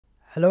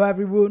Hello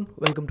everyone,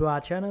 welcome to our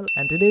channel,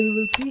 and today we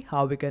will see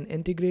how we can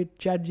integrate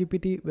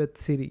ChatGPT with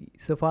Siri.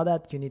 So for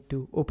that you need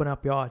to open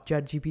up your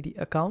ChatGPT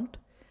account,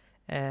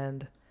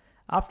 and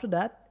after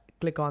that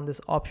click on this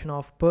option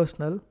of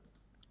personal,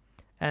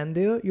 and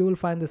there you will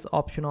find this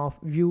option of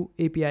view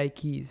API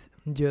keys.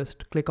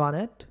 Just click on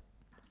it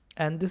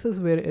and this is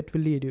where it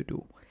will lead you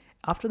to.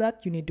 After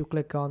that you need to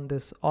click on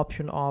this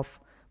option of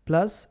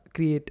plus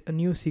create a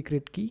new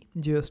secret key.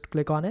 Just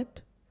click on it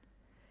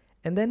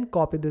and then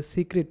copy this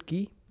secret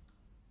key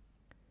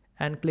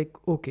and click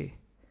OK.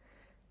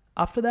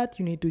 After that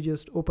you need to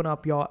just open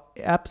up your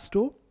app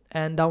store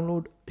and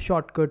download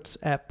Shortcuts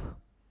app.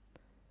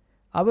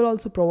 I will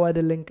also provide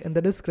a link in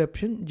the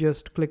description.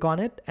 Just click on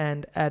it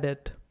and add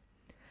it.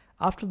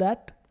 After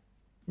that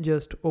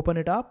just open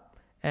it up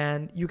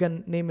and you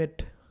can name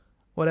it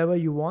whatever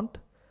you want.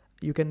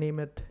 You can name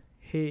it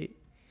Hey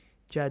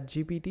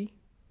ChatGPT,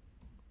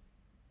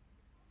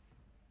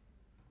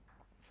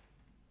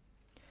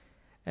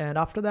 and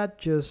after that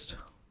just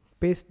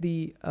paste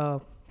the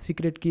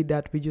secret key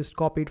that we just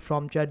copied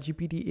from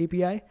ChatGPT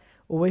API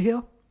over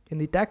here in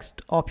the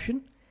text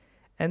option,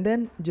 and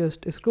then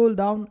just scroll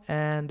down,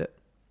 and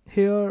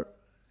here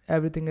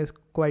everything is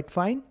quite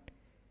fine,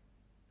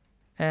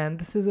 and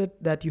this is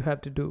it that you have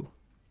to do.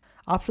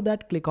 After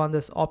that click on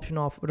this option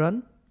of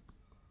run,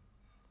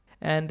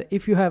 and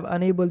if you have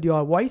enabled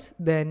your voice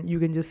then you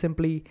can just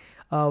simply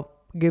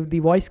give the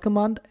voice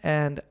command,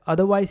 and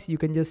otherwise you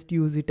can just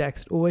use the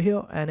text over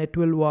here and it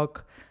will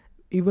work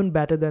even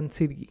better than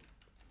Siri.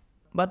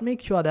 But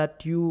make sure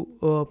that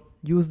you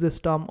use this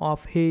term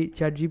of Hey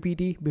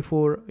ChatGPT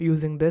before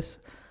using this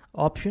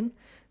option.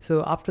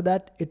 So after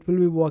that it will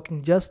be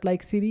working just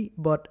like Siri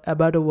but a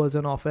better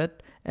version of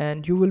it,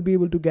 and you will be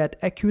able to get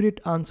accurate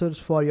answers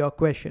for your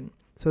question.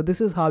 So this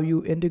is how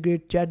you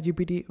integrate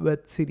ChatGPT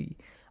with Siri.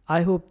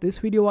 I hope this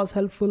video was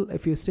helpful.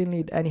 If you still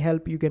need any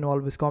help you can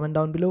always comment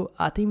down below.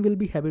 Our team will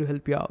be happy to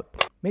help you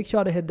out. Make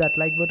sure to hit that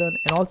like button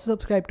and also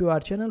subscribe to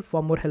our channel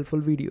for more helpful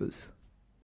videos.